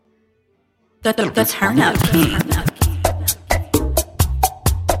The Turnup King.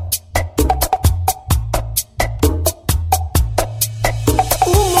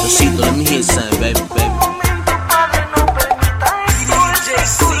 Cito, let me hear something, baby.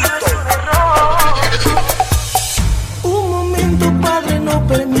 Un momento, padre, no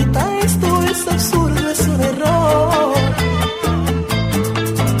permita esto, es absurdo, es un error.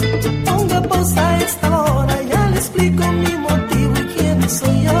 Ponga pausa a esta hora, ya le explico mi motivo y quién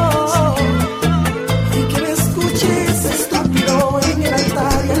soy yo. Y que me escuche ese estúpido en el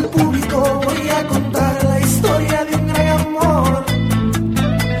altar y al público voy a contar la historia de un gran amor.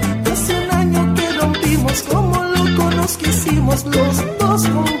 Hace un año que rompimos, como locos nos quisimos, los dos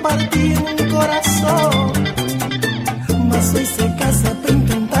compartir un corazón. Mas hoy se casa para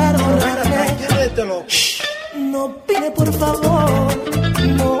intentar borrarme. Shh, no opine por favor.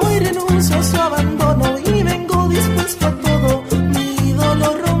 No, hoy renuncio a su abandono y vengo dispuesto a todo. Mi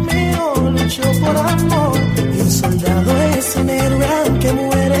ídolo Romeo luchó por amor. Y un soldado es un héroe aunque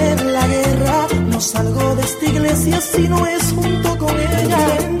muere en la guerra. No salgo de esta iglesia si no es junto con ella.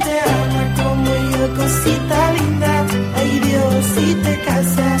 ¿Quién te ama como yo, cosita linda? Ay Dios, si te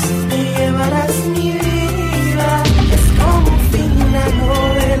casas te llevarás mi vida. Es como un fin de una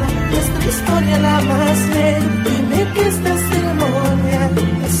novela, nuestra historia la más bella. Dime que esta ceremonia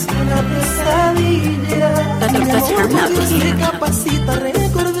es una pesadilla. Dios te capacita,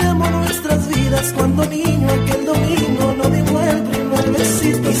 recordemos nuestras vidas. Cuando niño aquel domingo no dimos el primer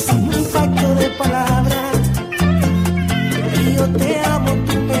besito. Hicimos un pacto de palabras. Y yo te amo,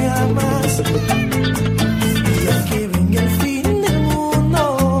 tú me amas. Y aunque venga el fin del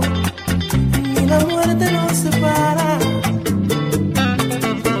mundo, ni la muerte nos separa.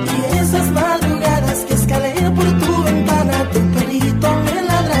 Y esas madrugadas que escalé por tu ventana, tu perrito me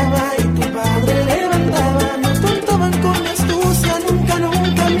ladraba y tu padre levantaba. Nos tontaban con astucia, nunca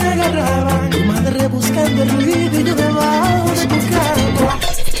me agarraban. Tu madre buscando el ruido y yo debajo de tu cama.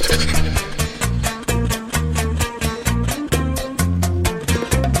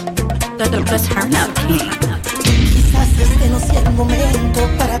 The Turnup King. Quizás este no sea el momento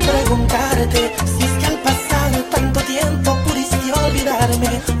para preguntarte si es que al pasar tanto tiempo pudiste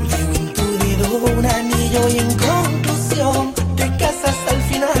olvidarme. Veo en tu dedo un anillo y en conclusión te casas al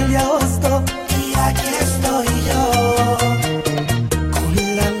final de agosto. Y aquí estoy yo, con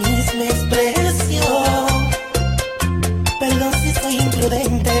la misma expresión. Perdón si soy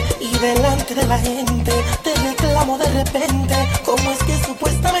imprudente y delante de la gente te reclamo de repente. ¿Cómo es que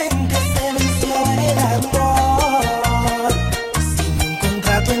supuestamente se venció el amor? Sin un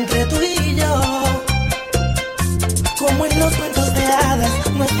contrato entre tú y yo. Como en los cuentos de hadas,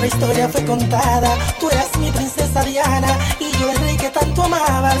 nuestra historia fue contada. Tú eras mi princesa Diana y yo el rey que tanto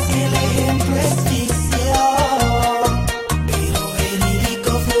amabas. Y el ejemplo es ficción, pero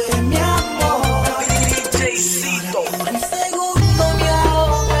verídico fue mi amor. Cito. Por un segundo me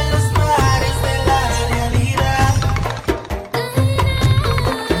ahogo en los mares de la realidad.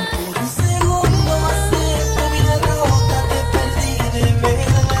 Por un segundo acepto mi derrota, te perdí de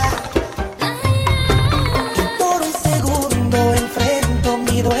verdad. Y por un segundo enfrento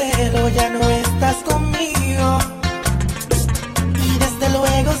mi duelo, ya no estás conmigo. Y desde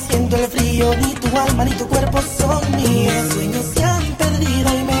luego siento el frío, ni tu alma ni tu cuerpo son míos. Mis sueños se han perdido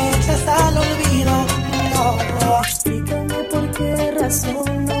y me echas al olvido. No, explícame por qué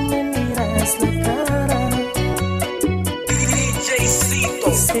razón no me miras la cara. Cito.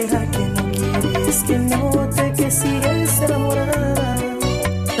 ¿Será que no quieres que note que sigues enamorada?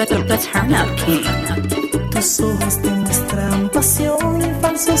 The Turnup King. Tus ojos demuestran pasión y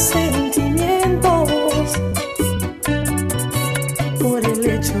falsos sentimientos. Por el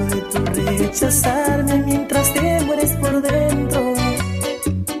hecho de tu rechazarme mientras te mueres por dentro.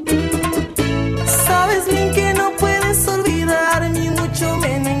 Sabes bien que no puedes olvidar ni mucho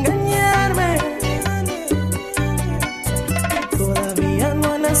menos engañarme. Todavía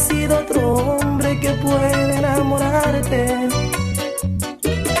no ha nacido otro hombre que pueda enamorarte.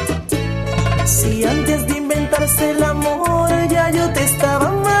 Si antes de inventarse el amor ya yo te estaba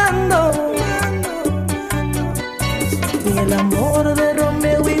amando. Ni el amor de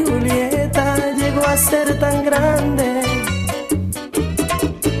Romeo y Julieta llegó a ser tan grande.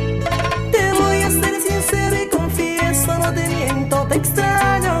 Te voy a ser sincero y confieso, no te miento, te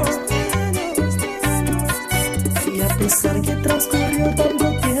extraño. Y a pesar que transcurrió tanto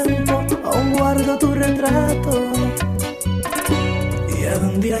tiempo, aún guardo tu retrato. ¿Y a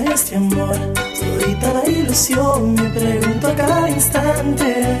dónde irá este amor? Todita la ilusión, me pregunto a cada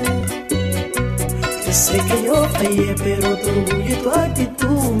instante. Yo sé que yo fallé, pero tu orgullo y tu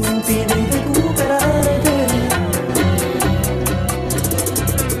actitud me impiden recuperarte.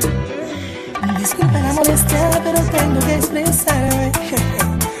 pero tengo que expresarme.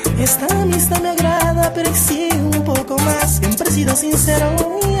 Esta amistad me agrada, pero exige un poco más. Siempre he sido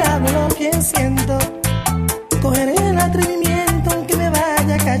sincero y hablo lo que siento. Cogeré el atrevimiento aunque me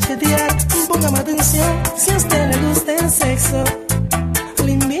vaya a cachetear. Póngame atención si a usted le gusta el sexo.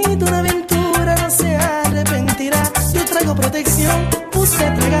 Le invito a una aventura, no se arrepentirá. Yo traigo protección,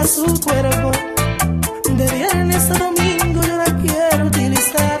 usted traiga su cuerpo. De viernes a domingo yo la quiero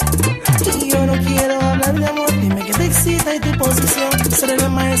utilizar. Y yo no quiero hablar de amor, dime que te excita y tu posición. Seré el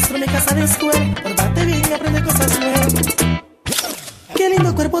maestro en mi casa de escuela, portate bien y aprende cosas nuevas. Qué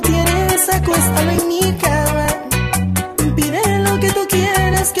lindo cuerpo tienes, acuéstalo en mi cama. Pide lo que tú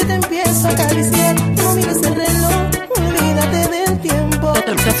quieras, que te empiezo a acariciar. No mires el reloj, olvídate del tiempo.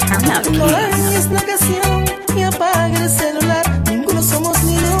 No dañes la ocasión y apaga el celular. Ninguno somos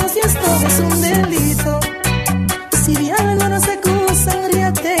niños y esto es un delito. Si de algo nos acusan,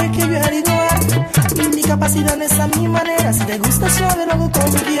 ríate que yo haré igual. Mi capacidad es a mi manera. Si te gusta suave, lo hago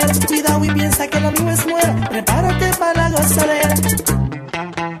como quieras. Cuidado y piensa que lo mío es muera. Prepárate para la gozadera.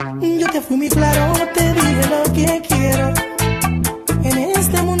 Yo te fui muy claro, te dije lo que quiero. En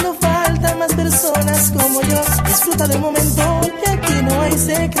este mundo faltan más personas como yo. Disfruta del momento y aquí no hay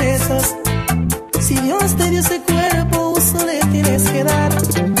secretos. Si Dios te dio ese cuerpo, uso le tienes que dar.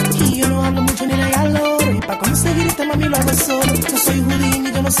 Y yo no hablo mucho ni regalo. Y para conseguirte, mami, lo hago solo. No soy judío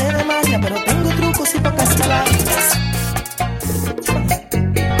y yo no sé de magia, pero tengo trucos y pocas palabras.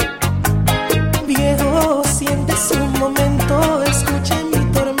 Viejo, sientes un momento, escuche mi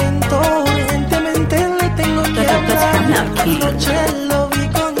tormento. Urgentemente le tengo que hablar. Anoche lo vi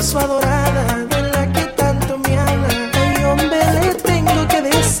con su adorada, de la que tanto me habla. Ay, hombre, le tengo que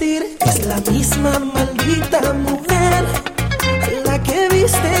decir, es la misma maldita mujer, la que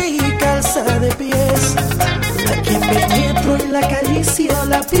viste y calza de pies, la que penetro y la acaricio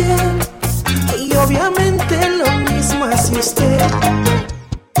la piel. Y obviamente lo mismo hace usted.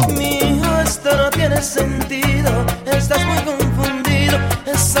 Mi hijo, esto no tiene sentido, estás muy confundido.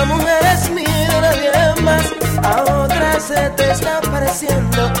 Esa mujer es mía, nadie más. A otra se te está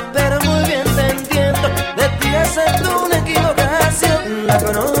pareciendo, pero muy bien te entiendo. De ti acepto una equivocación. La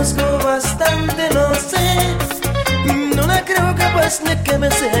conozco bastante, lo sé. No la creo capaz de que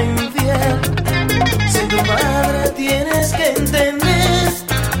me sea infiel. Si tu padre tienes que entender,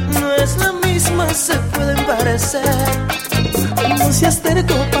 no es la misma, se pueden parecer. No seas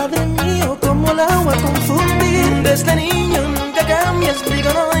terco, padre mío, como el agua confundir. Desde niño nunca cambias, digo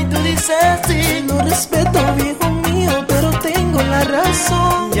no y tú dices sí. Lo respeto, viejo mío, pero tengo la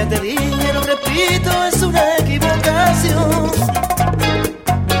razón. Ya te dije, lo repito, es una equivocación.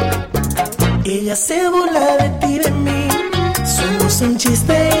 Ella se burla de ti, de mí. Somos un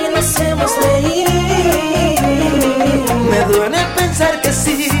chiste y lo hacemos reír. Me duele pensar que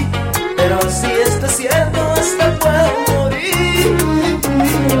sí, pero si esto es cierto, hasta puedo morir.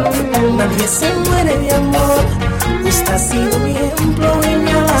 Nadie se muere de amor. Usted ha sido mi ejemplo y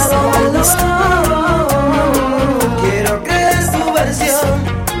me ha dado valor. Quiero creer es tu versión,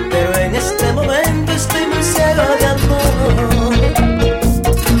 pero en este momento estoy muy ciego de amor.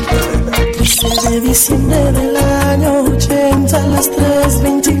 13 de diciembre del año 80 a las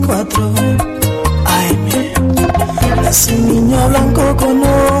 3:24 AM. Nace un niño blanco con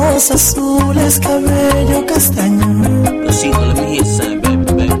ojos azules, cabello castaño. Los Cito, let me hear something,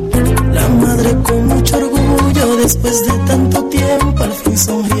 baby. La madre con mucho orgullo, después de tanto tiempo, al fin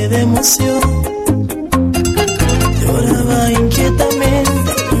sonríe de emoción. Lloraba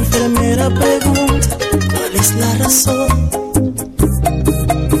inquietamente, la enfermera pregunta, ¿cuál es la razón?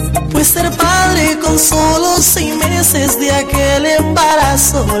 Pues ser padre con solo 6 meses de aquel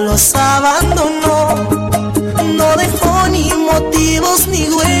embarazo los abandonó. No dejó ni motivos ni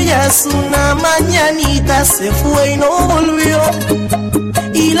huellas, una mañanita se fue y no volvió.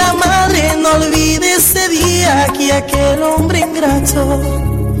 Y la madre no olvide ese día que aquel hombre ingrato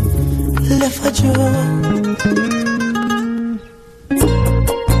le falló.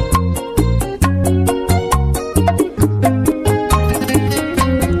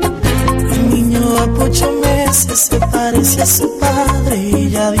 El niño a 8 meses se parece a su padre y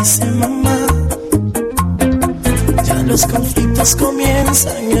ella dice mamá. Ya los conflictos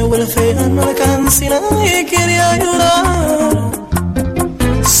comienzan, el welfare no alcanza y nadie quiere ayudar.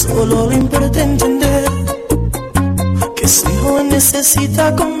 Solo le importa entender que su hijo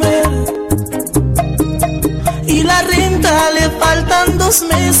necesita comer. Y la renta le faltan 2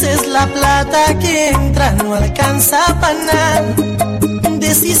 meses, la plata que entra no alcanza para nada.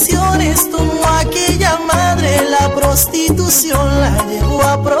 Decisiones tomó aquella madre, la prostitución la llevó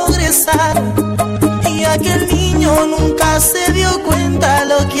a progresar. Y aquel niño nunca se dio cuenta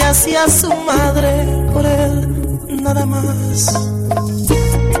lo que hacía su madre por él. nada más.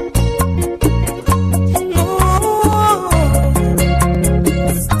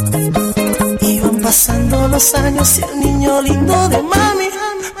 Pasando los años y el niño lindo de mami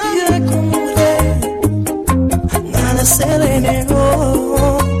vive como un rey, nada se le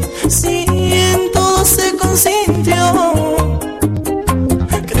negó, sí, en todo se consintió.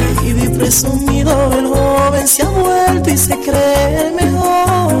 Creído y presumido el joven se ha vuelto y se cree el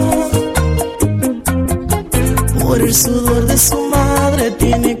mejor. Por el sudor de su madre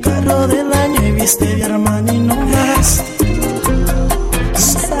tiene carro del año y viste de Armani no más.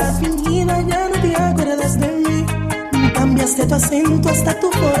 Cambiaste tu acento hasta tu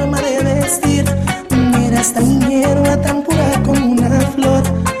forma de vestir. Eras tan ingenua, tan pura como una flor.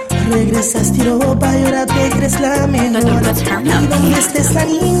 Regresaste a Europa y ahora te crees la mejor. ¿Y dónde está esa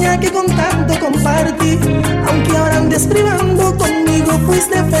niña que con tanto compartí? Aunque ahora andes privando conmigo,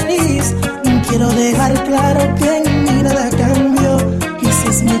 fuiste feliz. Quiero dejar claro que en mí nada cambió. Quise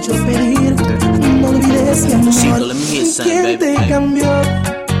es mucho pedir, no olvides mi amor. Cito, ¿Quién te cambió?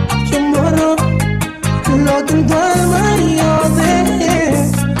 ¿Quién borró lo que en tu alma yo dejé?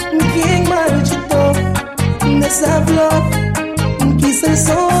 ¿Quién marchitó de esa flor? Quizás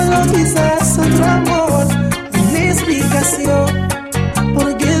solo, quizás otro amor. Una explicación,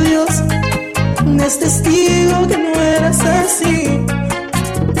 porque Dios es testigo que no eras así.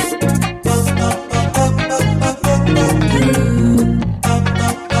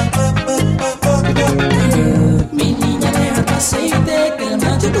 Mi niña, deja tu aceite, que el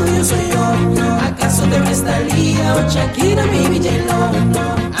macho tuyo soy yo. ¿Acaso te ves Talía o Shakira, mi Villelo?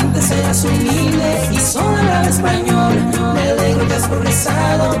 Antes eras humilde y solo hablaba español. Me alegro que has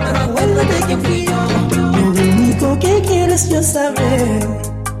progresado, pero acuérdate que fui yo. Lo único que quiero es yo saber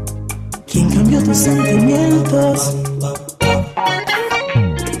quién cambió tus sentimientos.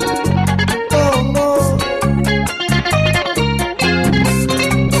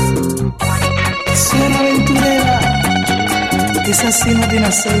 Suena aventurera, esa sí no tiene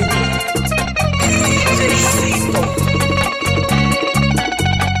aceite.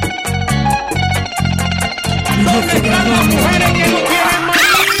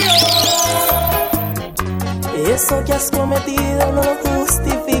 Eso que has cometido no lo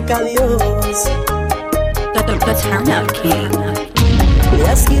justifica a Dios. The Turnup King. Le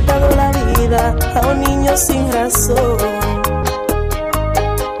has quitado la vida a un niño sin razón.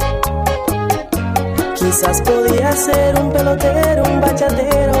 Quizás podía ser un pelotero, un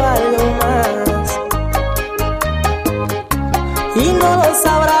bachatero, algo más. Y no lo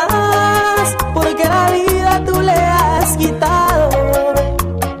sabrás porque la vida tú le has quitado.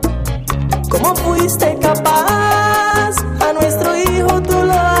 ¿Cómo fuiste capaz? A nuestro hijo tú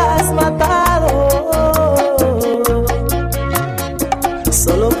lo has matado.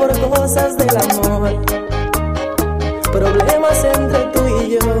 Solo por cosas del amor, problemas entre tú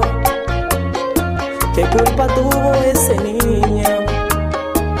y yo. ¿Qué culpa tuvo ese niño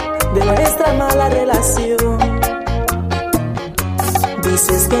de nuestra mala relación?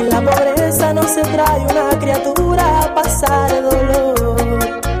 Dices que en la pobreza no se trae una criatura a pasar dolor,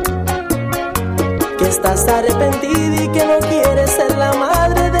 que estás arrepentida y que no quieres ser la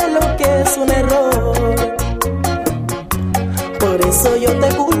madre de lo que es un error. Por eso yo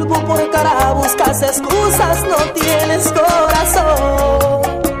te culpo, porque ahora buscas excusas, no tienes corazón.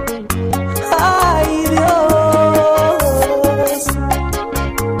 Ay, Dios.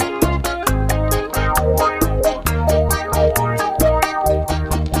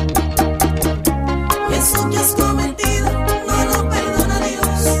 Eso que has cometido no lo perdona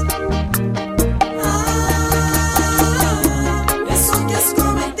Dios. Eso que has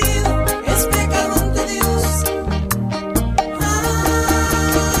cometido es pecado ante Dios.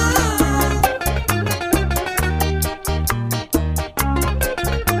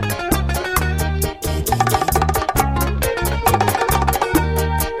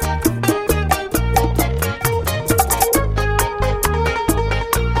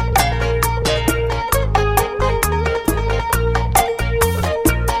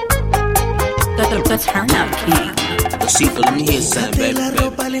 The Turnup King. Cito, let me hear something, Quítate baby. la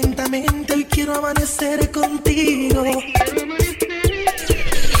ropa lentamente, hoy quiero amanecer contigo.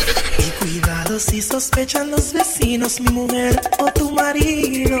 Y cuidado si sospechan los vecinos, mi mujer o tu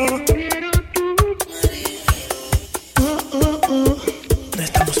marido. No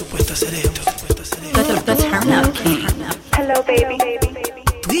estamos supuestos a hacer esto. The Turnup King. Hello, baby.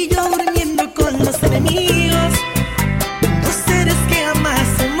 Tú y yo durmiendo con los enemigos, dos seres que jamás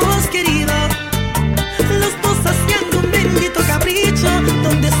hemos querido. Los dos haciendo un bendito capricho,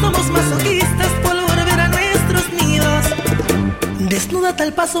 donde somos masoquistas por volver a nuestros nidos. Desnúdate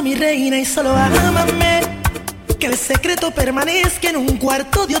al paso, mi reina, y solo ámame. que el secreto permanezca en un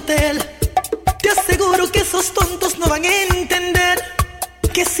cuarto de hotel. Te aseguro que esos tontos no van a entender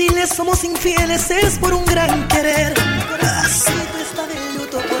que si les somos infieles es por un gran querer. Cito está de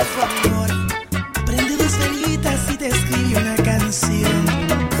luto, por favor. Prende 2 velitas y te escribe una canción.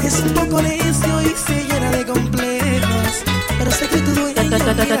 Es un poco necio y se llena de complejos, pero sé que tu dueño The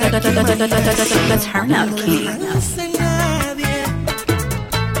Turnup King. no hace nadie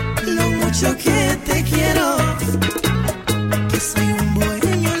lo mucho que te quiero, que soy un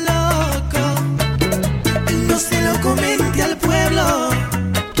bohemio loco. No se lo comente al pueblo,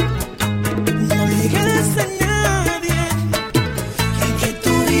 no digas a nadie que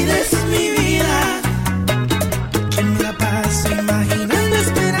tu vida es mi vida, que me la paso imaginando,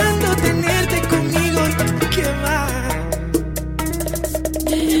 esperando tenerte conmigo. ¿Qué va?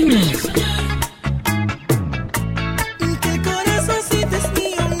 Que el corazoncito es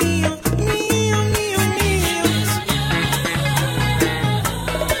mío, mío, mío, mío, mío.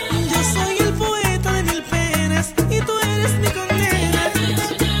 Yo soy el poeta de 1000 penas y tú eres mi condena.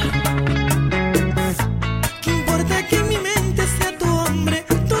 ¿Qué importa que mi mente sea tu hombre?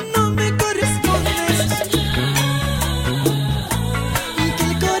 Tú no me correspondes. Que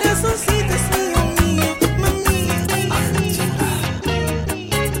el corazoncito es mío, mío, mami.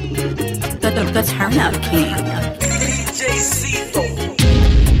 The Turnup King. Cito.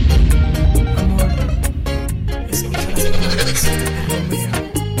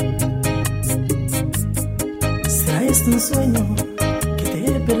 ¿Será esto un sueño que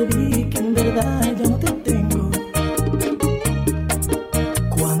te perdí, que en verdad ya no te tengo?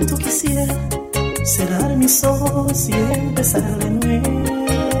 Cuánto quisiera cerrar mis ojos y empezar de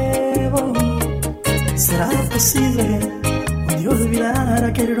nuevo. ¿Será posible un día olvidar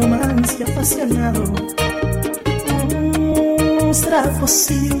aquel romance apasionado? ¿Será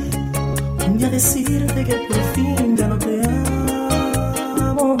posible un día decirte que por fin ya no te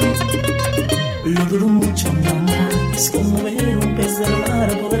amo? Lo dudo mucho, mi amor, es como ver un pez del mar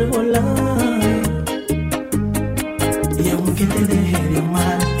poder volar. Y aunque te deje de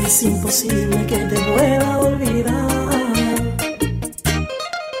amar, es imposible que te pueda olvidar.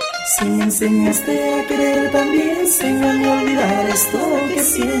 Si me enseñaste a querer, también enséñame a olvidar esto que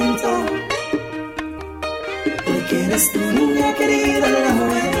siento. Porque eres tu niña querida, la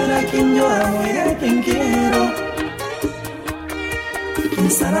mujer a quien yo amo y a quien quiero.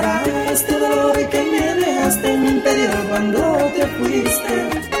 ¿Quién sanará este dolor que me dejaste en mi interior cuando te fuiste?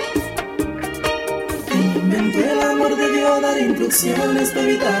 ¿Quién inventó el amor debió dar instrucciones para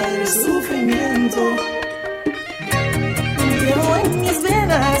evitar el sufrimiento? Llevo en mis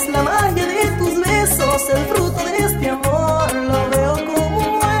venas la magia de tus besos, el fruto de este amor lo veo como un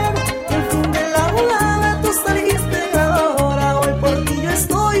muero. El fin de la volada, tú saliste ahora, hoy por ti yo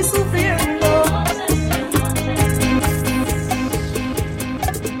estoy sufriendo.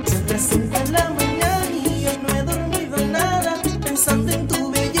 Se presenta en la mañana y yo no he dormido nada, pensando en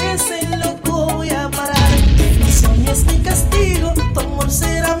tu belleza, en loco voy a parar. Mi sueño es mi castigo, tu amor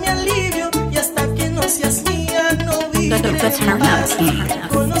será mi alivio, y hasta que no seas mía no viviré en paz.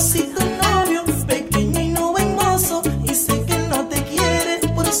 Conocí tu novio, pequeño y no buen mozo, y sé que él no te quiere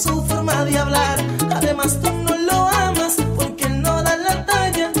por su forma de hablar. Además tú no lo amas porque él no da la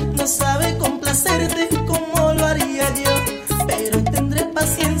talla, no sabe complacerte como lo haría yo. Pero tendré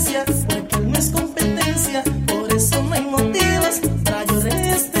paciencia porque él no es competencia, por eso no hay motivos para yo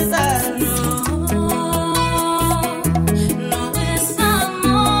respetarlo. No es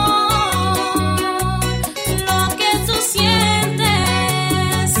amor, lo que tú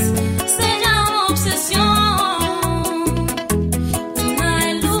sientes se llama obsesión, una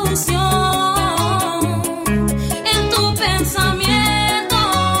ilusión en tu pensamiento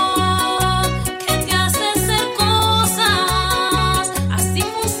que te hace hacer cosas, así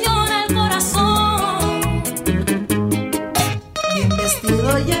funciona el corazón. Bien vestido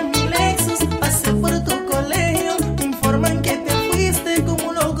y en mi Lexus pasé por tu colegio, me informan que te fuiste, como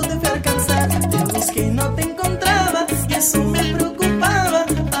un loco te fui a alcanzar. Te busqué y no te encontraba y eso me preocupaba.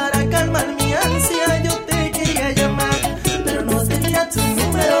 Para calmar mi ansia yo te quería llamar, pero no tenía tu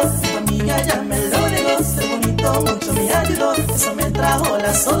número, tu amiga ya me lo negó. Ser bonito mucho me ayudó, eso me trajo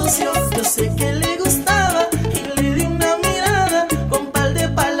la solución. Yo sé que le gustaba y le di una mirada, con par de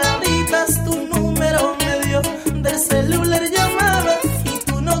palabritas tu número me dio. Del celular llamaba y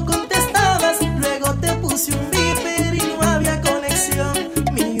tú no contestabas, luego te puse un beeper y no había conexión.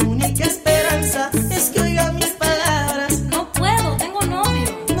 Mi única esperanza es que oiga mis palabras. No puedo, tengo novio.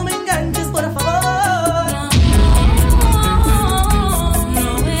 No me enganches, por favor. No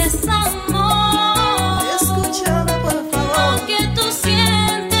es amor, Escúchame, por favor. lo que tú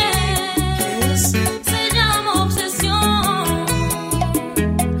sientes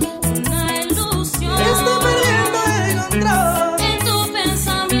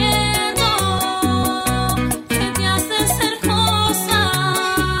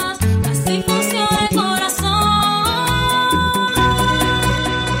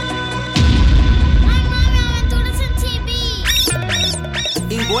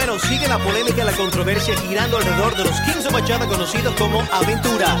controversia girando alrededor de los Kings of Bachata conocidos como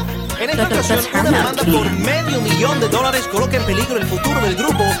Aventura. En esta ocasión, una demanda por $500,000 coloca en peligro el futuro del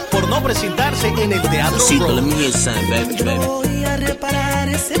grupo por no presentarse en el teatro. Cito, let me hear something, baby, Yo baby. voy a reparar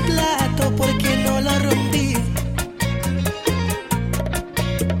ese plato porque no lo rompí.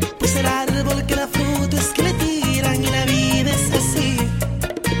 Pues el árbol que da fruto es que le tiran y la vida es así.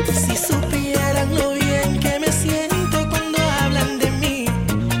 Si supieran lo bien que me siento cuando hablan de mí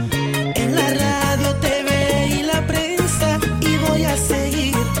en la radio, TV y la prensa, y voy a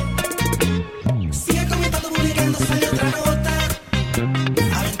seguir. Sigue comentando, publicando, sale otra nota.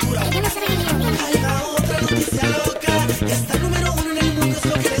 Aventura. Ahí va otra noticia loca. Está el número 1 en el mundo, es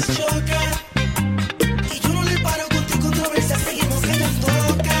lo que les choca. Y yo no le paro con tu controversia, seguimos callando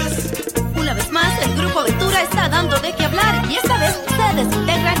bocas. Una vez más, el grupo Aventura está dando de qué hablar y esta vez se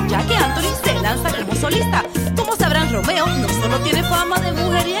desintegran ya que Anthony se lanza como solista. Como sabrán, Romeo no solo tiene fama de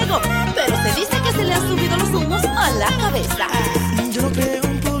mujeriego, pero se dice que se le han subido los humos a la cabeza. Yo no creo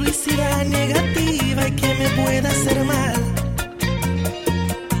en publicidad negativa y que me pueda hacer mal.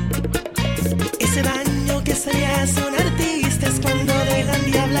 Ese daño que se le hace a un artista es cuando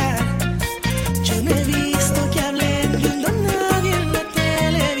dejan de hablar. Yo no he visto que hablen viendo a nadie en la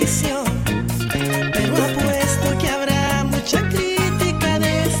televisión, pero apuesto que habrá mucha crítica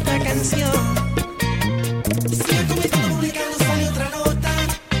de esta canción. Sigue comentando, publicando, sale otra nota.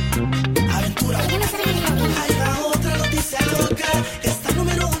 Aventura. Ahí va otra noticia loca. Está el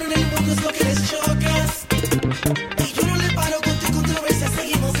número 1 en el mundo, es lo que les choca. Y yo no le paro con tu controversia,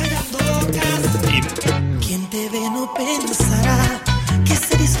 seguimos callando bocas. Quien te ve no pensará que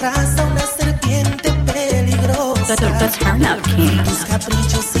se disfraza una serpiente peligrosa. The Turnup King. Tus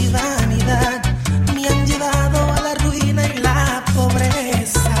caprichos y vanidad me han llevado a la ruina y la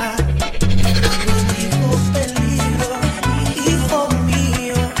pobreza. Peligro, peligro, hijo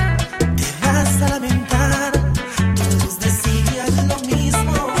mío, te vas a lamentar. Todos decían lo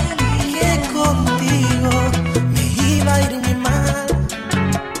mismo, que contigo me iba a ir muy mal.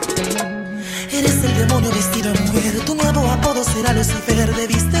 Eres el demonio vestido en mujer, tu nuevo apodo será Lucifer.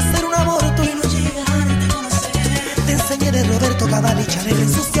 Debiste ser un aborto y no llegar a conocer. Te enseñé de Roberto Cabal y Chanel,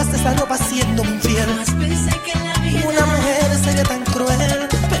 ensuciaste esa ropa siendo un infiel. Una mujer se ve tan cruel,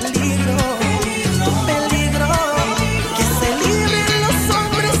 peligro, peligro, que se libren los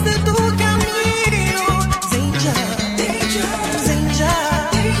hombres de tu camino. Danger, danger,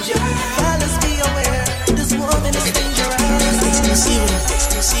 fellas be aware, this woman is dangerous. Exclusivo,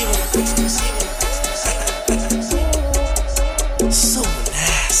 exclusivo, exclusivo. So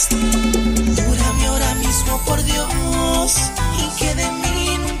nasty. Júrame ahora mismo por Dios y que de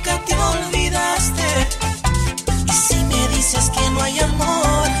mí nunca te olvidaste. Y si me dices que no hay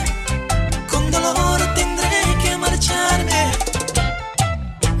amor, con dolor tendré que marcharme.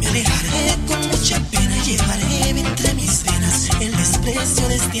 Me alejaré con mucha pena, llevaré entre mis venas el desprecio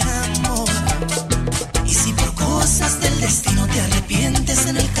de este amor. Y si por cosas del destino te arrepientes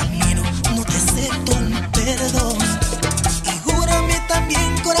en el camino, no te acepto un perdón. Y júrame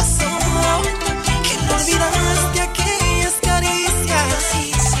también, corazón, que no olvidaste aquellas caricias.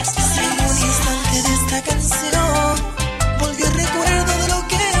 Si en un instante de esta canción volvió el recuerdo de lo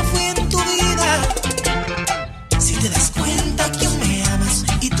que fui en tu vida. Si te das cuenta que aún me amas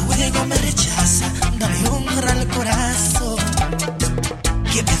y tu ego me rechaza, dame honra al corazón.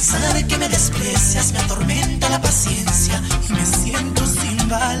 Que pensar que me desprecias me atormenta la paciencia y me siento sin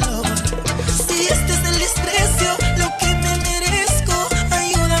valor. Si este es el desprecio, lo que me merezco,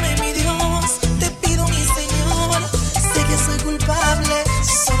 ayúdame mi Dios, te pido mi Señor. Sé que soy culpable,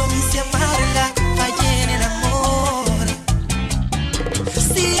 solo quise amarla, fallé en el amor.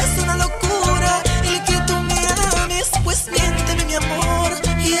 Si es una locura el que tú me ames, pues miénteme mi amor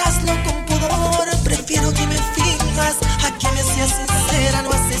y hazlo con pudor. Prefiero que me finjas a que me seas sincera,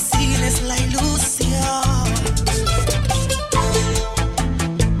 no asesines la ilusión.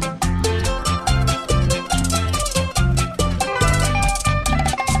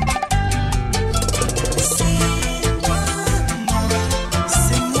 Sin tu amor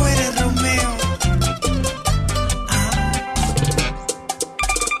se muere Romeo.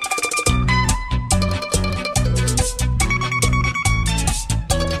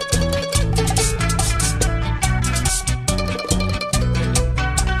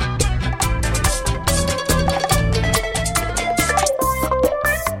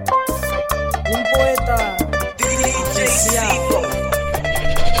 Un poeta DJ Cito.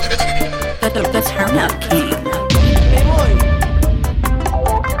 The Turnup King. me voy.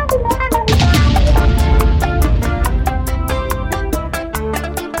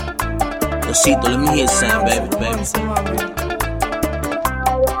 Cito, let me hear something, baby, baby. Avance, mami.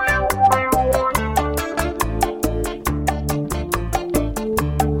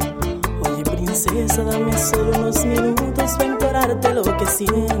 princesa, dame solo unos minutos para implorarte lo que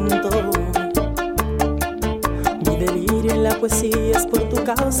siento. Mi delirio en la poesía es por tu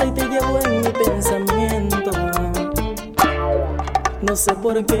causa y te llevo en mi pensamiento. No sé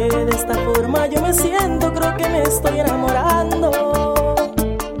por qué de esta forma yo me siento, creo que me estoy enamorando.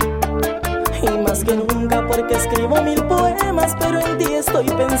 Y más que nunca porque escribo 1000 poemas, pero en ti estoy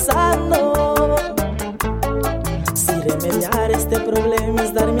pensando. Si remediar este problema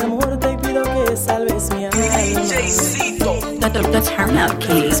es dar mi amor, te pido que salves mi alma. Cito. Turnup,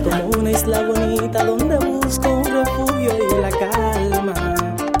 Es como una isla bonita donde busco un refugio y la calma.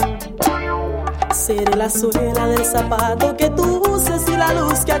 Seré la suela del zapato que tú uses y la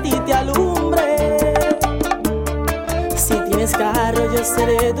luz que a ti te alumbre. Si tienes carro yo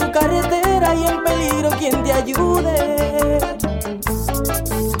seré tu carretera y en peligro quien te ayude.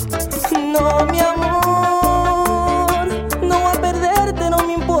 No, mi amor, no voy a perderte, no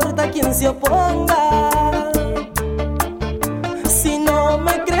me importa quien se oponga. Si no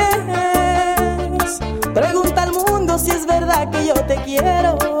me crees, pregunta al mundo si es verdad que yo te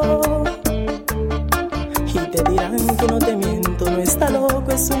quiero. Y te dirán que no te miento, no está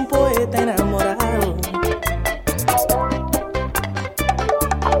loco, es un poeta enamorado.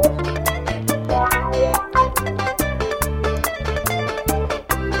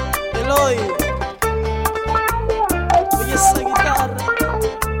 Eloy, oye esa guitarra,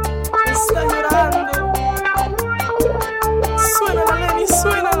 está llorando. Suénala, Lenny,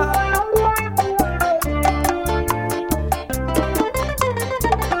 suénala.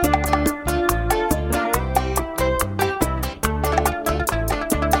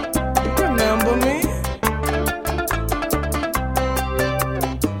 Remember me?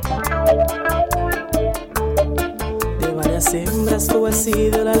 De varias hembras tú has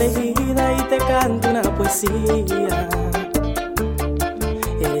sido la elegida y te canto una poesía.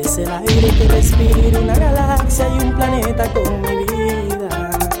 Eres el aire que respiro, una galaxia y un planeta con mi vida.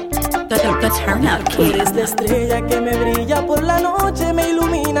 Eres la estrella que me brilla por la noche, me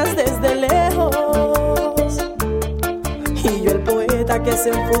iluminas desde lejos. Y yo el poeta que se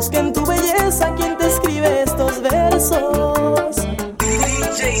enfusca en tu belleza, quien te escribe estos versos.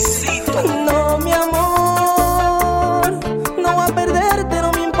 Cito. No, mi amor, no voy a perderte,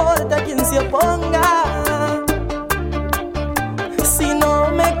 no me importa quien se oponga. Si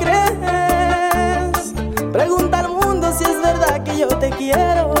no me crees, pregunta al mundo si es verdad que yo te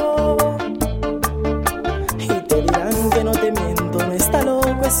quiero. Y te dirán que no te miento, no está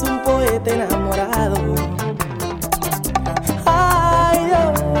loco, es un poeta enamorado. Ay,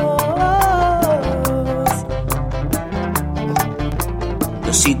 Dios.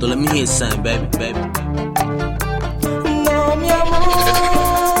 Cito, let me hear something, baby. No, mi amor,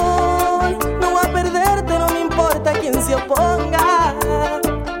 no voy a perderte, no me importa quien se oponga.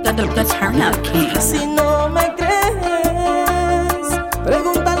 Si no me crees,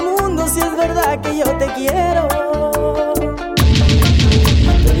 pregunta al mundo si es verdad que yo te quiero.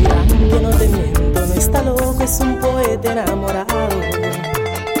 Te dirán que no te miento, no está loco, es un poeta enamorado.